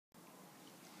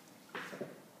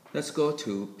Let's go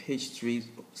to page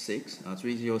 306,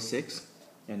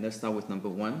 and let's start with number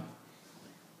 1.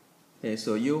 Okay,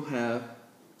 so you have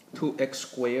 2x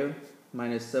squared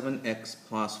minus 7x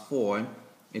plus 4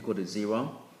 equal to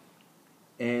 0.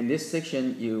 And this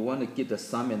section, you want to get the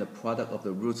sum and the product of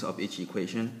the roots of each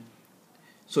equation.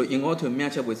 So in order to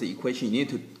match up with the equation, you need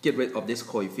to get rid of this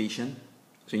coefficient.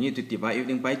 So you need to divide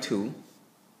everything by 2.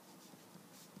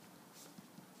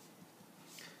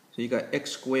 So you got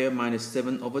x squared minus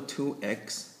 7 over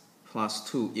 2x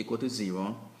plus 2 equal to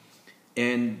 0.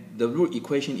 And the root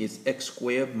equation is x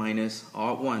squared minus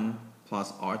r1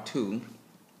 plus r2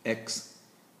 x.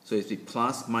 So it's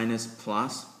plus minus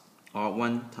plus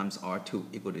r1 times r2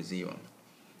 equal to 0.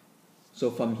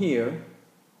 So from here,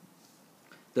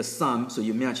 the sum, so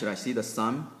you match it, I see the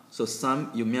sum. So sum,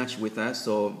 you match with that,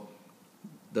 so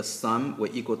the sum will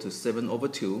equal to 7 over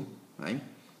 2, right?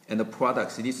 And the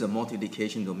product, so this is a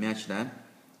multiplication to match that.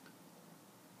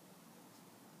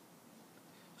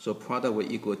 So product will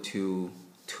equal to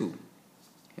 2,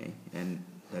 okay? And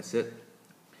that's it.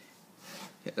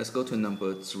 Okay, let's go to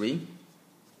number 3.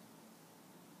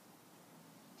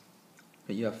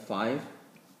 Okay, you have 5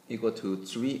 equal to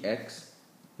 3x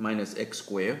minus x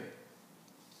squared.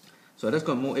 So let's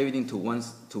go move everything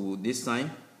to this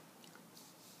side.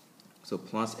 So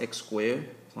plus x squared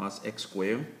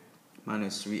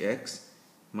minus 3x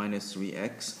minus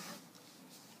 3x.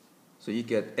 So you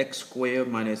get x squared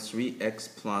minus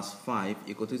 3x plus 5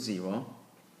 equal to 0.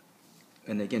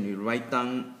 And again, we write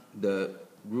down the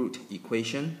root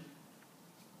equation.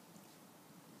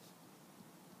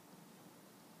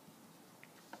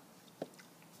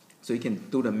 So you can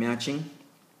do the matching.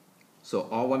 So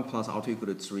r1 plus r2 equal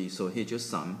to 3. So here just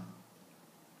sum.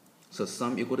 So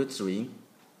sum equal to 3.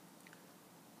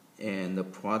 And the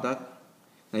product.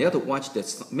 Now you have to watch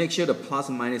this. Make sure the plus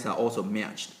and minus are also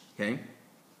matched. Okay?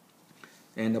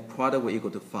 And the product will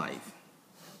equal to 5.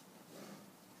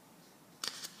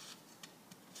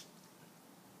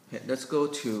 Okay, let's go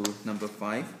to number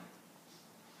 5.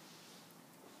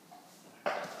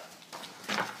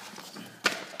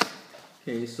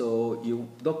 Okay, so you're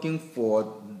looking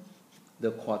for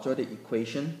the quadratic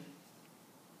equation.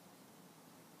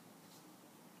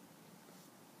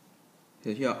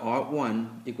 So here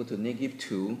r1 equal to negative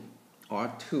 2,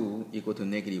 r2 equal to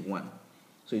negative 1.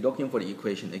 So you're looking for the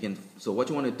equation again. So what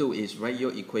you want to do is write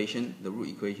your equation, the root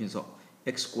equation. So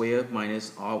x squared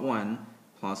minus r1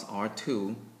 plus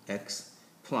r2 x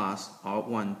plus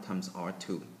r1 times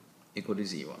r2 equal to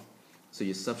 0. So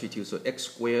you substitute. So x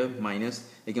squared minus,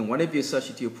 again, whatever you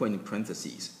substitute, put in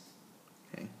parentheses.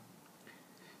 Okay.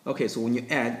 Okay, so when you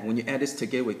add this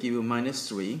together, we give you minus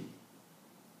 3.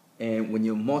 And when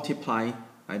you multiply,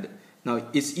 now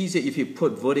it's easier if you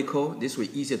put vertical. This way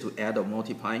easier to add or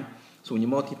multiply. So when you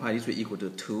multiply, this will equal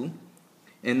to 2.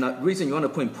 And the reason you want to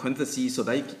put in parentheses so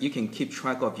that you can keep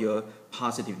track of your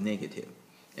positive, negative.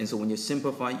 And so when you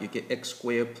simplify, you get x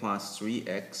squared plus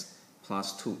 3x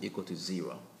plus 2 equal to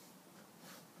 0.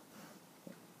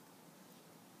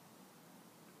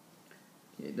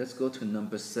 Okay, let's go to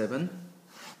number 7.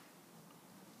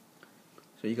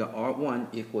 So you got r1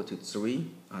 equal to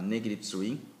 3, negative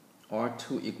 3,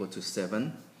 r2 equal to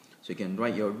 7. So you can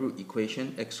write your root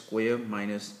equation, x squared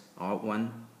minus r1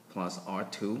 plus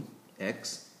r2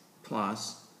 x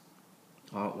plus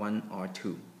r1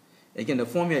 r2. Again, the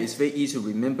formula is very easy to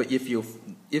remember if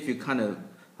you kind of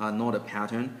know the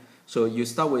pattern. So you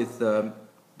start with the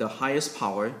highest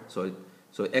power, so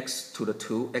x to the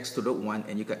 2, x to the 1,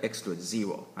 and you got x to the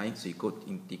 0, right? So you go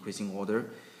in decreasing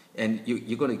order, and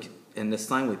you're going to, and the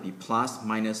sign would be plus,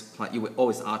 minus, plus. You will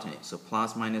always alternate. So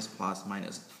plus, minus, plus,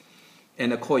 minus.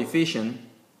 And the coefficient,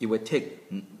 you will take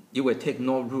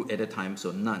no root at a time,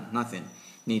 so none, nothing.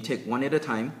 And you take 1 at a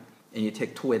time, and you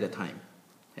take 2 at a time.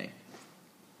 Okay.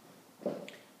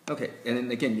 Okay, and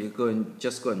then again, you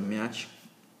just go and match.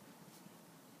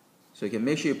 So you can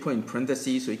make sure you put in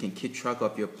parentheses so you can keep track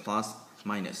of your plus,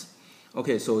 minus.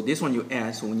 Okay, so this one you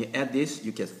add. So when you add this,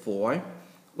 you get 4.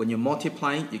 When you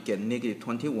multiply, you get negative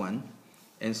 21.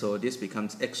 And so this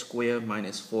becomes x squared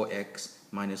minus 4x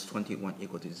minus 21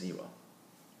 equal to 0.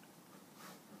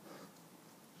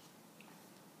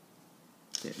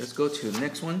 Okay, let's go to the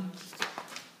next one.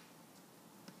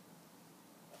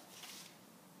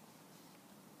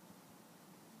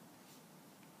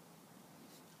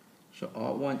 So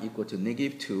r1 equal to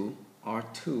negative 2,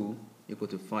 r2 equal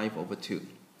to 5 over 2.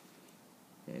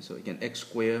 Okay, so again, x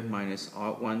squared minus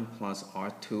r1 plus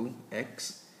r2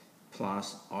 x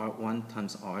plus r1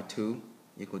 times r2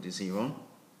 equal to 0.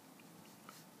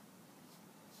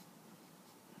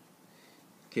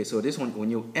 Okay, so this one,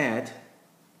 when you add,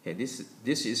 Okay,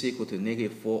 this is equal to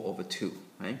negative 4 over 2,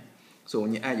 right? So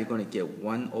when you add, you're going to get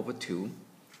 1 over 2.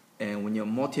 And when you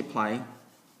multiply,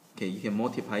 okay, you can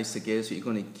multiply together, so you're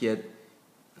going to get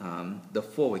the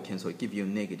 4 will cancel, it give you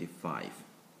negative 5.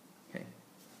 Okay.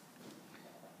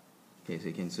 Okay,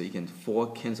 so you can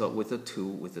 4 cancel with the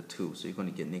 2, so you're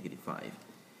going to get negative 5.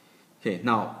 Okay,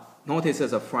 now notice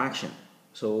as a fraction.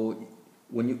 So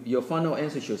when your final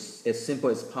answer should be as simple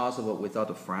as possible without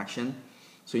a fraction.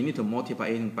 So you need to multiply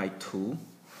it by 2.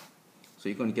 So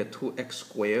you're going to get 2x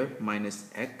squared minus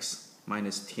x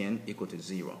minus 10 equal to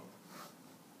 0.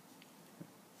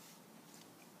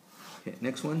 Okay,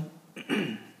 next one.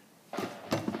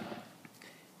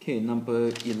 Okay,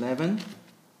 number 11.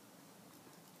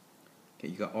 Okay,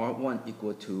 you got R1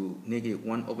 equal to negative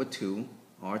 1 over 2,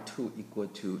 R2 equal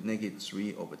to negative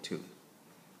 3 over 2.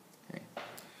 Okay.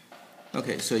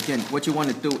 Okay, so again, what you want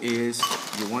to do is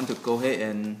you want to go ahead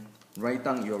and write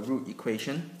down your root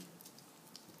equation.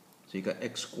 So you got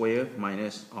x squared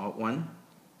minus R1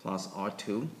 plus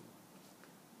R2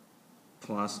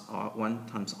 plus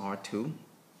R1 times R2.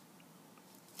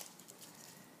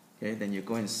 Okay, then you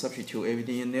go and substitute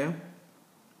everything in there.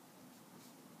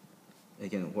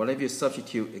 Again, whatever you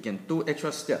substitute, again, do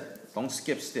extra steps. Don't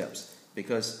skip steps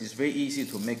because it's very easy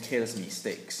to make careless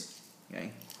mistakes.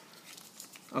 Okay.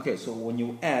 Okay, so when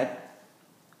you add,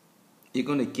 you're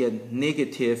going to get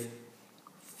negative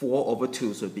 4 over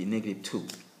 2, so it'll be negative 2.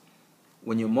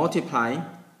 When you multiply,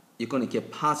 you're going to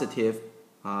get positive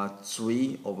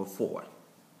 3 over 4.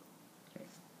 Okay.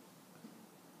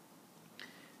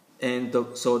 And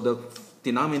so the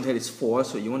denominator is 4,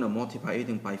 so you want to multiply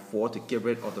everything by 4 to get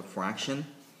rid of the fraction.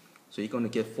 So you're going to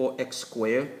get 4x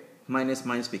squared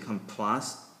minus become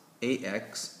plus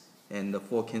ax, and the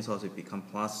 4 cancels, it become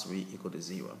plus 3 equal to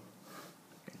 0.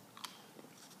 Okay.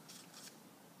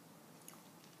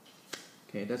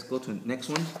 Okay, let's go to the next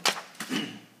one.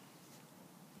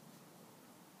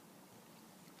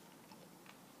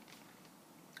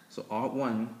 So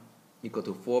R1 equal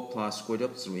to 4 plus square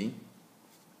root of 3.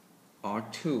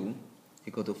 R2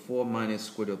 equal to 4 minus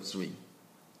square root of 3.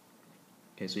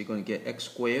 Okay, so you're going to get x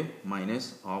squared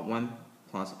minus R1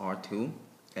 plus R2,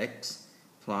 x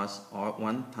plus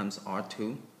R1 times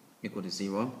R2 equal to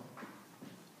 0.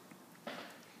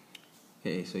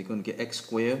 Okay, so you're going to get x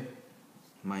squared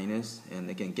minus, and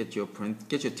again, get your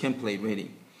template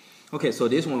ready. Okay, so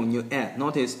this one when you add,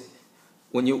 notice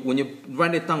when you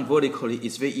write it down vertically,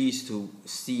 it's very easy to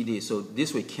see this. So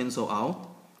this will cancel out.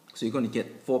 So you're going to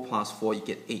get 4 plus 4, you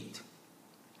get 8.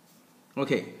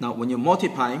 Okay, now when you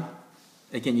multiply,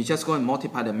 again, you just go and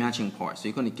multiply the matching part. So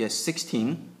you're going to get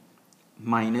 16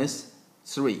 minus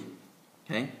 3.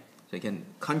 Okay, so you can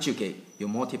conjugate, you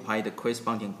multiply the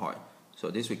corresponding part. So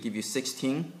this will give you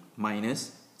 16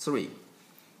 minus 3.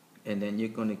 And then you're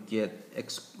going to get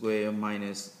x squared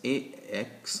minus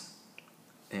 8x.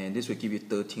 And this will give you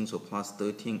 13, so plus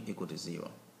 13 equal to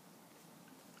 0.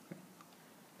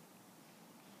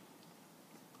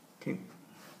 Okay.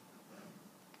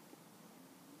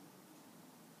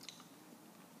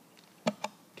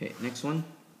 Okay, next one.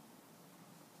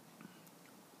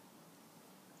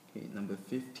 Okay, number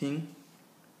 15.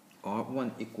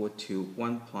 R1 equal to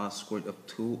 1 plus square root of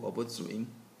 2 over 3.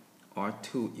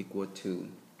 R2 equal to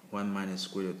 1 minus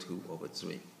square root of 2 over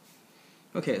 3.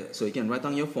 Okay, so again, write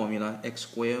down your formula. X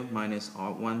squared minus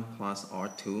R1 plus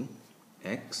R2,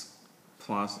 x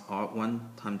plus R1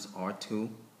 times R2.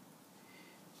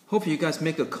 Hope you guys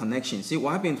make a connection. See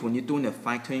what happens when you're doing the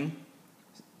factoring?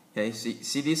 Okay,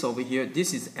 see this over here?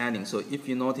 This is adding. So if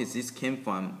you notice, this came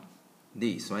from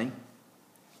this, right?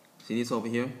 See this over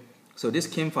here? So this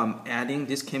came from adding,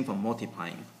 this came from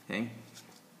multiplying. Okay?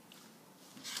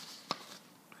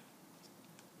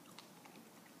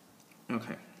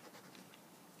 Okay.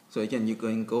 So again, you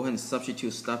can go ahead and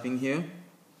substitute stuff in here.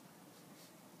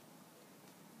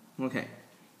 Okay.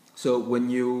 So when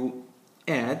you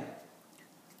add,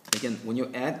 again, when you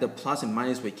add, the plus and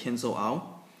minus will cancel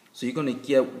out. So you're going to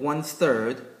get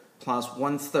 1/3 plus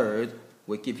 1/3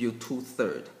 will give you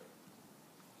 2/3.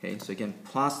 Okay. So again,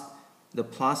 the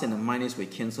plus and the minus will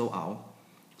cancel out.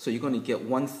 So you're going to get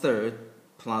 1/3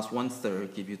 plus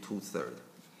 1/3 give you 2/3.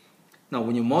 Now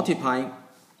when you multiply,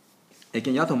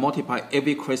 again, you have to multiply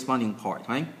every corresponding part,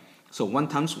 right? So 1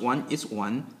 times 1 is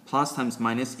 1, plus times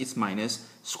minus is minus,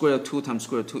 square root of 2 times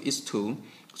square root of 2 is 2,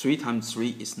 3 times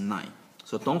 3 is 9.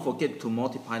 So don't forget to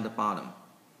multiply the bottom.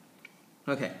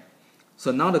 Okay,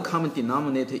 so now the common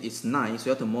denominator is 9, so you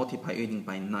have to multiply everything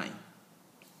by 9.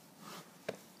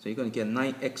 So you're going to get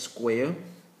 9x squared.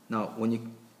 Now, when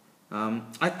you,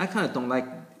 I kind of don't like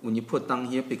when you put down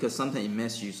here because sometimes it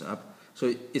messes you up.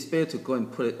 So it's better to go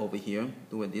and put it over here,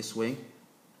 do it this way.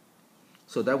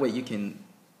 So that way you can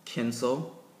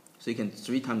cancel. So you can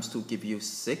 3 times 2 give you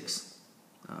 6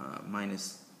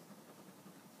 minus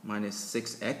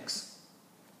 6x.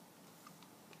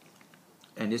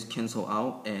 And this cancel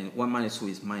out, and 1 minus 2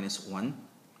 is minus 1.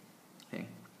 Okay.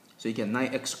 So you get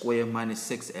 9x squared minus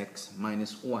 6x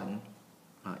minus 1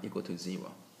 equal to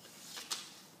 0.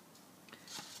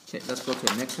 Okay, let's go to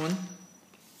the next one.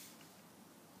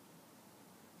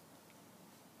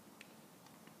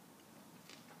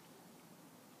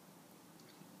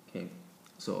 Okay,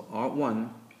 so R1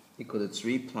 equal to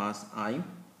 3 plus I.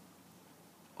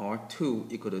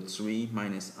 R2 equal to 3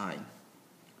 minus I.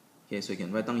 Okay, so you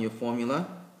can write down your formula.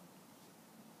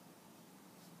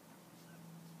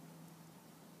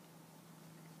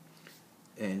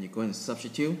 And you go and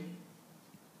substitute.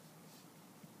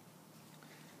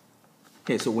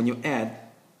 Okay, so when you add,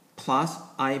 plus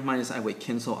I minus I will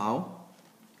cancel out.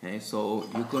 Okay, so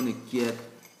you're going to get,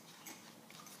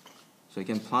 so you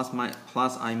can plus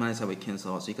I minus I will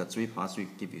cancel out. So you got 3 plus 3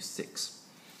 give you 6.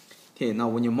 Okay, now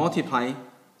when you multiply,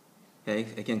 okay,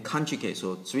 again conjugate.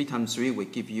 So 3 times 3 will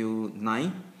give you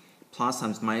 9. Plus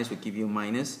times minus will give you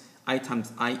minus. I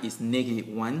times I is negative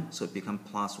 1, so it becomes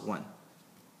plus 1.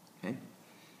 Okay.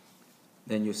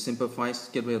 Then you simplify,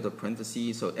 get rid of the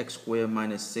parentheses, so x squared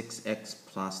minus 6x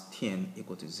plus 10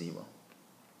 equal to 0.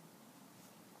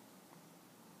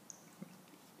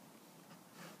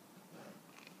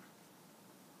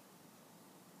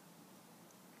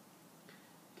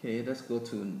 Okay, let's go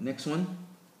to next one.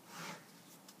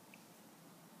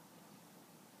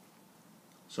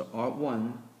 So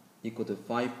R1 equal to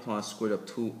 5 plus square root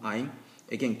of 2i.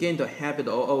 Again, get into the habit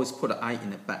of always put an I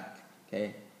in the back.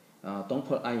 Okay, don't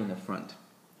put I in the front.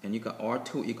 And you got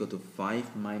R2 equal to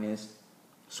 5 minus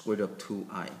square root of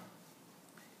 2i.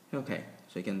 Okay,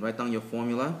 so you can write down your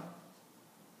formula.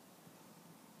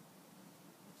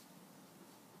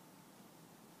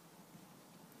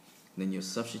 Then you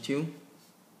substitute.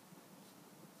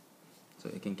 So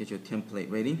you can get your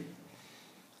template ready.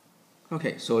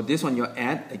 Okay, so this one you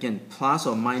add, again, plus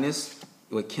or minus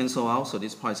will cancel out, so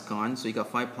this part is gone. So you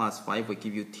got 5 plus 5 will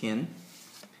give you 10.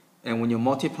 And when you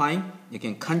multiply, you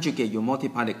can conjugate, you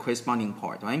multiply the corresponding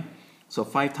part, right? So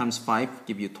 5 times 5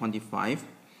 give you 25.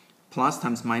 Plus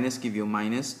times minus give you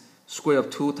minus. Square of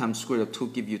 2 times square of 2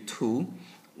 give you 2.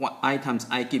 I times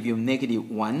I give you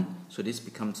negative 1. So this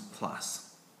becomes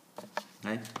plus.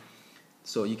 Right?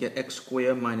 So you get x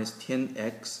squared minus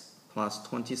 10x plus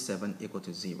 27 equal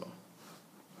to 0.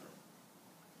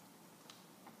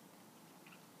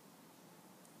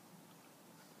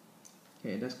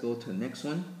 Okay, let's go to the next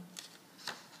one.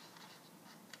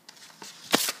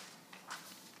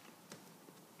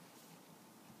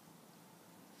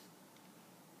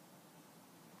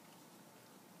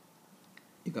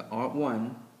 You got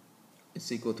R1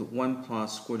 is equal to 1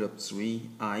 plus square root of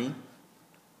 3i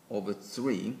over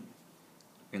 3,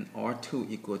 and R2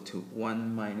 equal to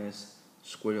 1 minus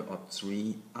square root of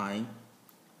 3i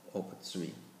over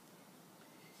 3.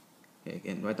 Okay,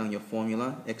 again, write down your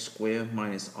formula. X squared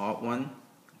minus R1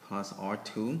 plus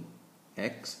R2,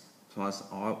 x plus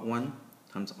R1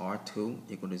 times R2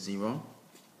 equal to 0.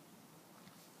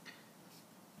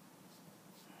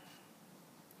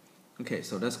 Okay,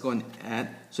 so let's go and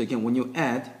add. So again, when you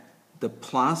add, the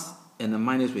plus and the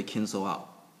minus will cancel out.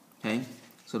 Okay,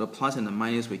 so the plus and the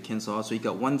minus will cancel out. So you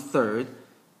got 1/3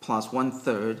 plus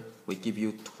 1/3 will give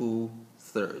you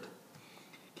 2/3.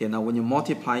 Okay, now when you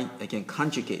multiply, again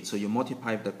conjugate. So you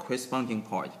multiply the corresponding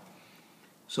part.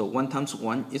 So 1 times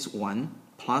 1 is 1.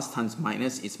 Plus times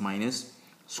minus is minus.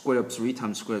 Square root of 3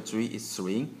 times square root of 3 is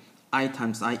 3. I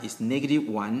times I is negative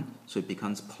 1, so it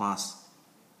becomes plus.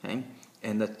 Okay.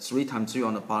 And the 3 times 3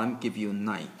 on the bottom give you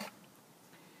 9.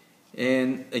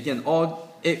 And again,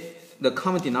 the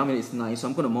common denominator is 9, so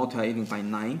I'm going to multiply it by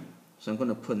 9. So I'm going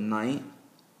to put 9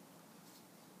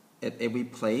 at every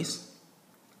place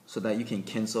so that you can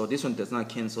cancel. This one does not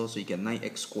cancel, so you get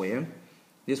 9x squared.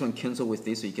 This one cancel with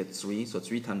this, so you get 3. So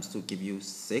 3 times 2 give you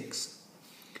 6.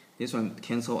 This one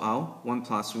cancel out. 1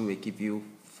 plus 3 will give you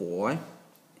 4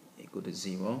 equal to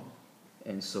 0.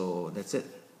 And so that's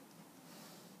it.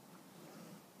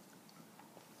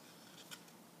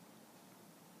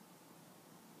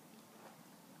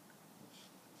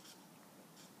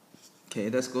 Okay,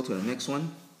 let's go to the next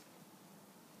one.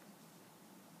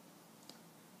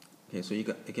 Okay, so you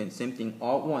got, again, same thing.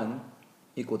 R1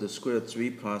 equal to square root of 3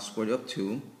 plus square root of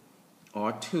 2.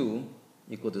 R2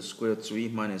 equal to square root of 3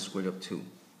 minus square root of 2.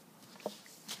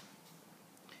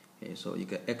 Okay, so you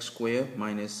got x squared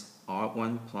minus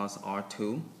R1 plus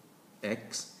R2,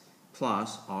 x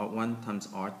plus R1 times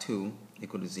R2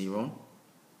 equal to 0.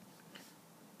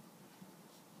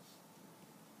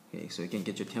 Okay, so you can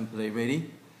get your template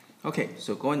ready. Okay,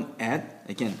 so go and add.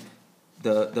 Again,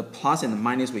 the plus and the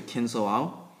minus will cancel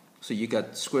out. So you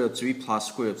got square root of 3 plus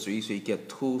square root of 3, so you get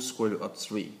 2 square root of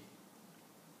 3.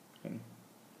 Okay.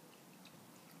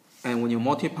 And when you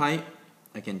multiply,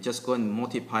 again, just go and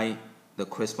multiply the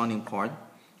corresponding part.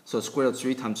 So square root of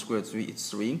 3 times square root of 3 is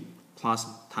 3. Plus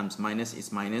times minus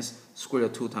is minus. Square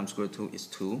root of 2 times square root of 2 is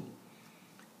 2.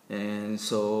 And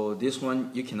so this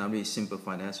one, you cannot really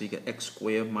simplify that. So you get x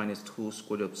squared minus 2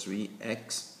 square root of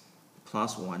 3x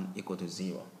plus 1 equal to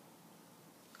 0.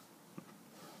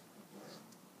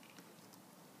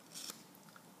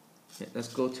 Okay, let's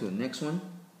go to the next one.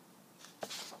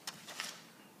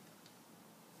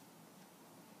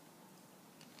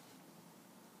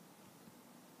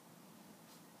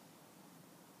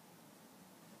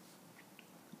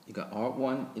 You got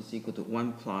R1 is equal to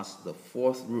 1 plus the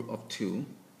fourth root of 2.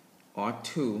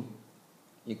 R2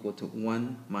 equal to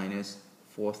 1 minus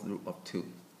fourth root of 2.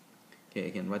 Okay,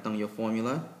 again, write down your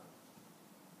formula.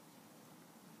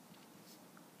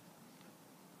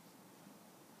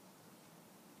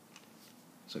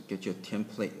 So get your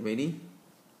template ready.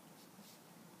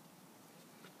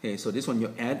 Okay, so this one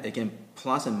you add, again,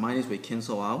 plus and minus will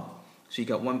cancel out. So you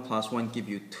got 1 plus 1 give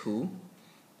you 2.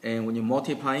 And when you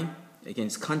multiply, again,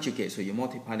 it's conjugate, so you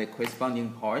multiply the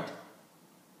corresponding part.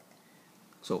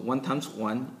 So 1 times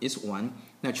 1 is 1.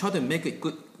 Now try to make a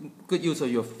good use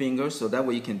of your fingers so that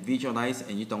way you can visualize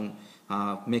and you don't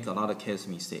make a lot of case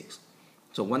mistakes.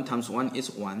 So 1 times 1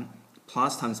 is 1.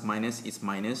 Plus times minus is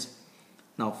minus.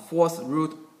 Now fourth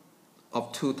root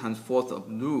of 2 times fourth of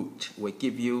root will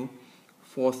give you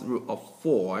fourth root of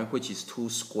 4, which is 2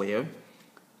 squared.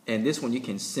 And this one you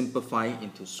can simplify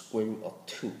into square root of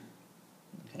 2.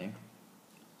 Okay.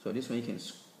 So this one you can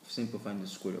simplify into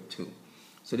square root of 2.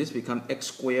 So this becomes x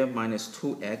squared minus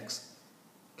 2x,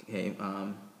 okay,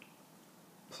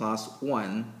 plus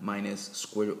 1 minus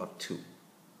square root of 2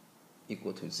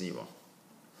 equal to 0.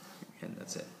 And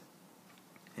that's it.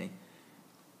 Okay.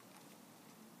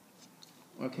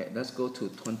 Okay, let's go to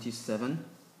 27.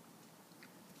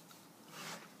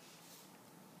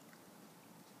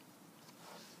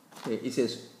 Okay, it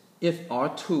says if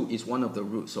R2 is one of the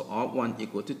roots, so R1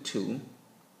 equal to 2,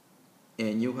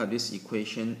 and you have this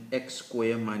equation x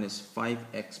squared minus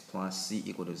 5x plus c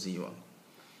equal to 0.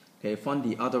 Okay, find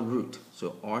the other root,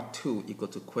 so R2 equal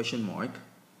to question mark,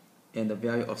 and the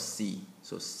value of c,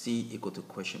 so c equal to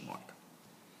question mark.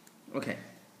 Okay,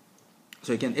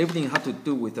 so again, everything has to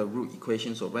do with the root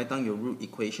equation, so write down your root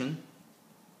equation.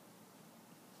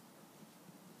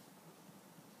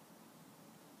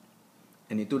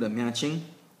 And you do the matching.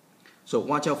 So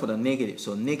watch out for the negative.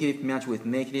 So negative match with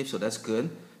negative, so that's good.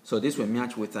 So this will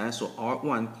match with that. So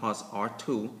R1 plus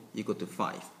R2 equal to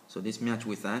 5. So this match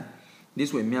with that.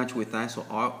 This will match with that. So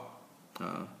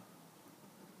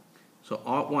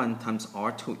R1 times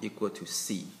R2 equal to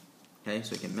C. Okay,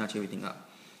 so you can match everything up.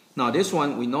 Now this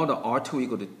one, we know that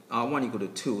R1 equal to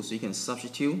 2, so you can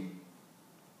substitute.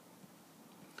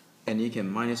 And you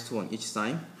can minus 2 on each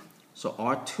side. So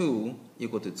R2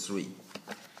 equal to 3.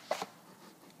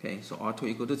 Okay, so R2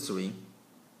 equal to 3.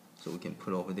 So we can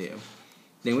put over there.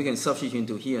 Then we can substitute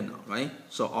into here now, right?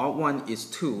 So R1 is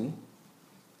 2.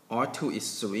 R2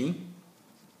 is 3.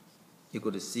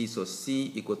 Equal to C, so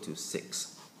C equal to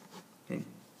 6. Okay.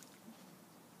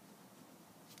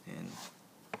 And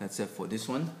that's it for this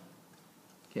one.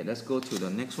 Okay, let's go to the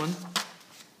next one.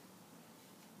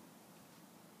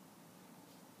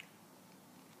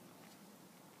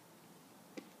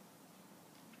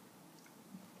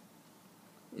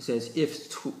 It says if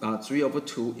 3 over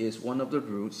 2 is one of the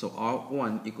roots, so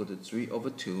R1 equal to 3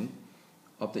 over 2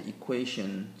 of the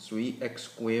equation 3x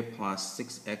squared plus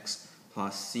 6x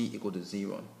plus c equal to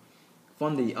 0.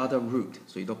 Find the other root,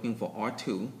 so you're looking for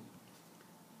R2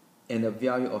 and the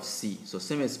value of c, so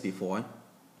same as before.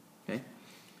 Okay.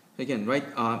 Again, right,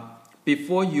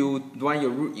 before you write your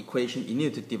root equation, you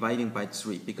need to divide it by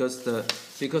 3 because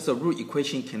the root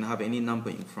equation can have any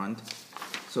number in front.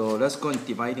 So let's go and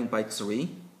divide it by 3.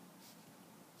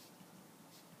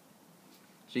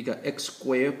 So you got x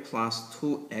squared plus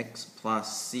 2x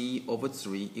plus c over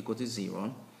 3 equal to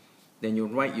 0. Then you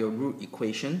write your root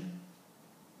equation.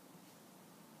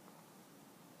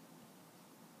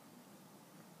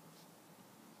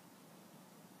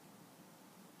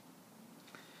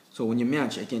 So when you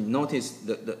match, again, notice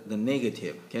the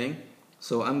negative, okay?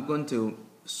 So I'm going to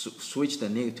switch the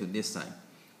negative to this side.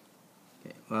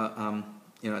 Okay.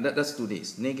 Let's do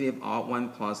this. Negative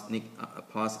R1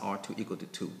 plus R2 equal to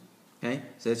 2. Okay,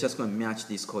 so it's just going to match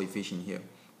this coefficient here.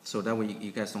 So that way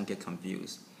you guys don't get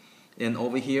confused. And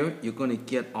over here, you're going to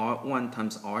get R1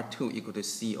 times R2 equal to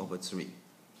C over 3.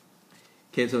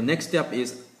 Okay, so next step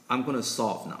is I'm going to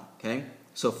solve now. Okay,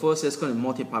 so first it's going to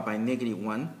multiply by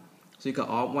 -1. So you got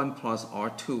R1 plus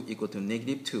R2 equal to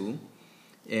 -2,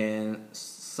 and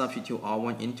substitute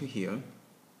R1 into here.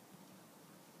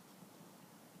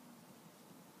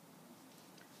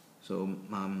 So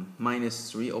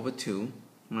minus 3 over 2,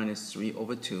 minus 3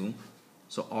 over 2.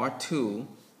 So R2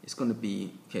 is going to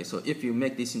be, okay, so if you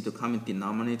make this into common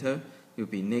denominator, it will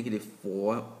be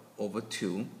 -4 over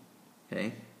 2.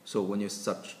 Okay, so when you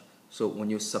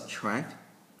subtract,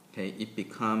 okay, it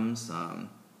becomes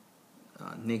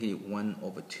 -1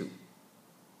 over 2.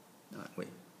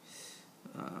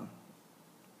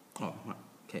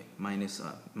 Okay, minus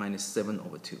 7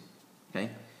 over 2. Okay,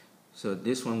 so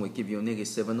this one will give you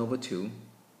 -7 over 2.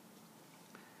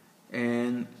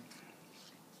 And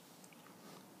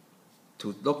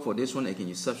to look for this one, again,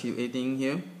 you substitute everything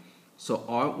here. So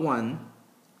R1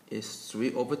 is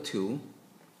 3 over 2.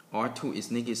 R2 is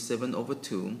 -7 over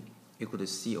 2 equal to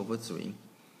C over 3.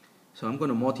 So I'm going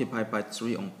to multiply by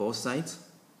 3 on both sides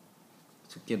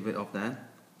to get rid of that.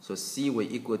 So C will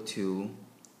equal to,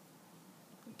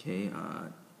 okay,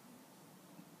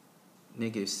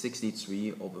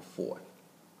 -63 over 4.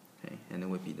 Okay, and that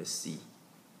would be the C.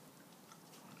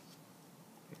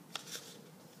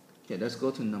 Okay, let's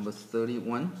go to number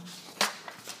 31.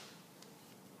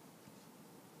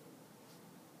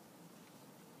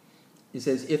 It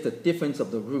says if the difference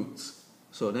of the roots,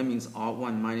 so that means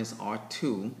R1 minus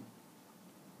R2,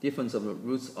 difference of the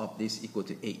roots of this equal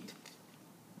to 8.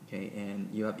 Okay, and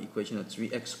you have equation of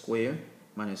 3x squared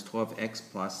minus 12x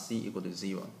plus c equal to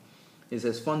 0. It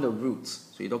says find the roots.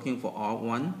 So you're looking for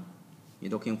R1,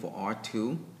 you're looking for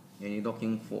R2, and you're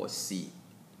looking for C.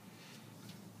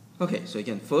 Okay, so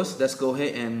again, first let's go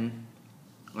ahead and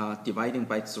dividing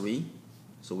by 3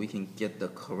 so we can get the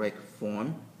correct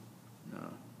form.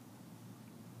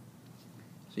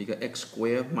 So you got x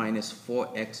squared minus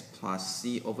 4x plus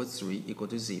c over 3 equal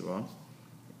to 0.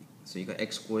 So you got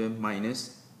x squared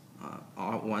minus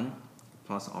R1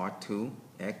 plus R2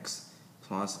 x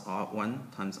plus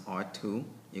R1 times R2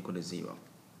 equal to 0.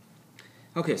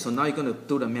 Okay, so now you're going to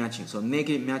do the matching. So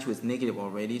negative match with negative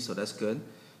already, so that's good.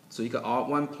 So you got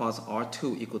R1 plus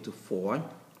R2 equal to 4.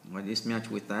 Well, this match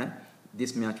with that.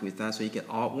 This match with that. So you get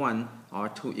R1,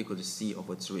 R2 equal to C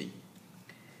over 3.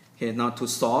 Okay, now to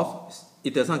solve,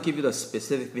 it does not give you the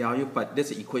specific value, but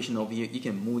there's an equation over here. You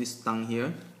can move this down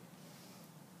here.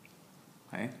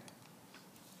 Okay.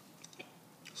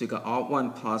 So you got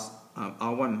R1 plus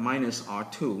R1 minus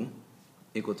R2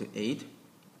 equal to 8.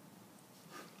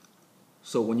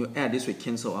 So when you add this, we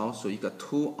cancel out. So you got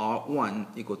 2R1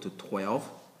 equal to 12.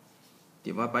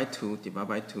 Divide by 2, divide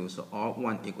by 2. So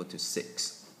R1 equal to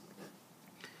 6.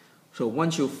 So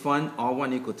once you find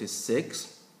R1 equal to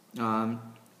 6,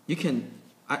 you can.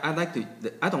 I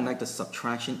don't like the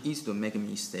subtraction, easy to make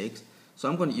mistakes. So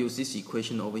I'm going to use this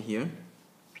equation over here.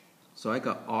 So I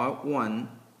got R1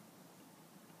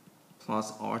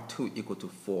 plus R2 equal to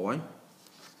 4.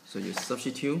 So you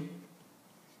substitute.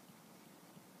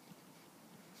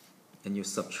 And you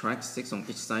subtract 6 on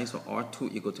each side. So R2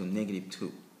 equal to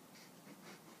 -2.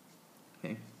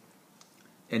 Okay.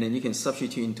 And then you can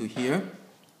substitute into here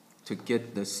to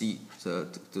get the C,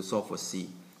 to solve for C.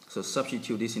 So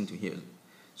substitute this into here.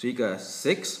 So you got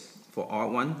 6 for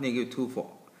R1, -2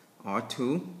 for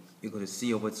R2 equal to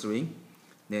C over 3.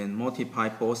 Then multiply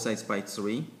both sides by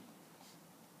 3.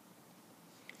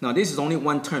 Now this is only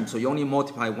one term, so you only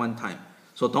multiply one time.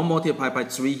 So don't multiply by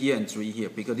 3 here and 3 here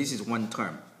because this is one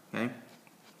term. Okay.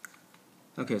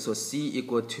 Okay, so C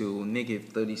equal to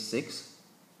 -36.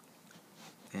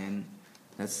 And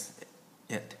that's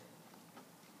it.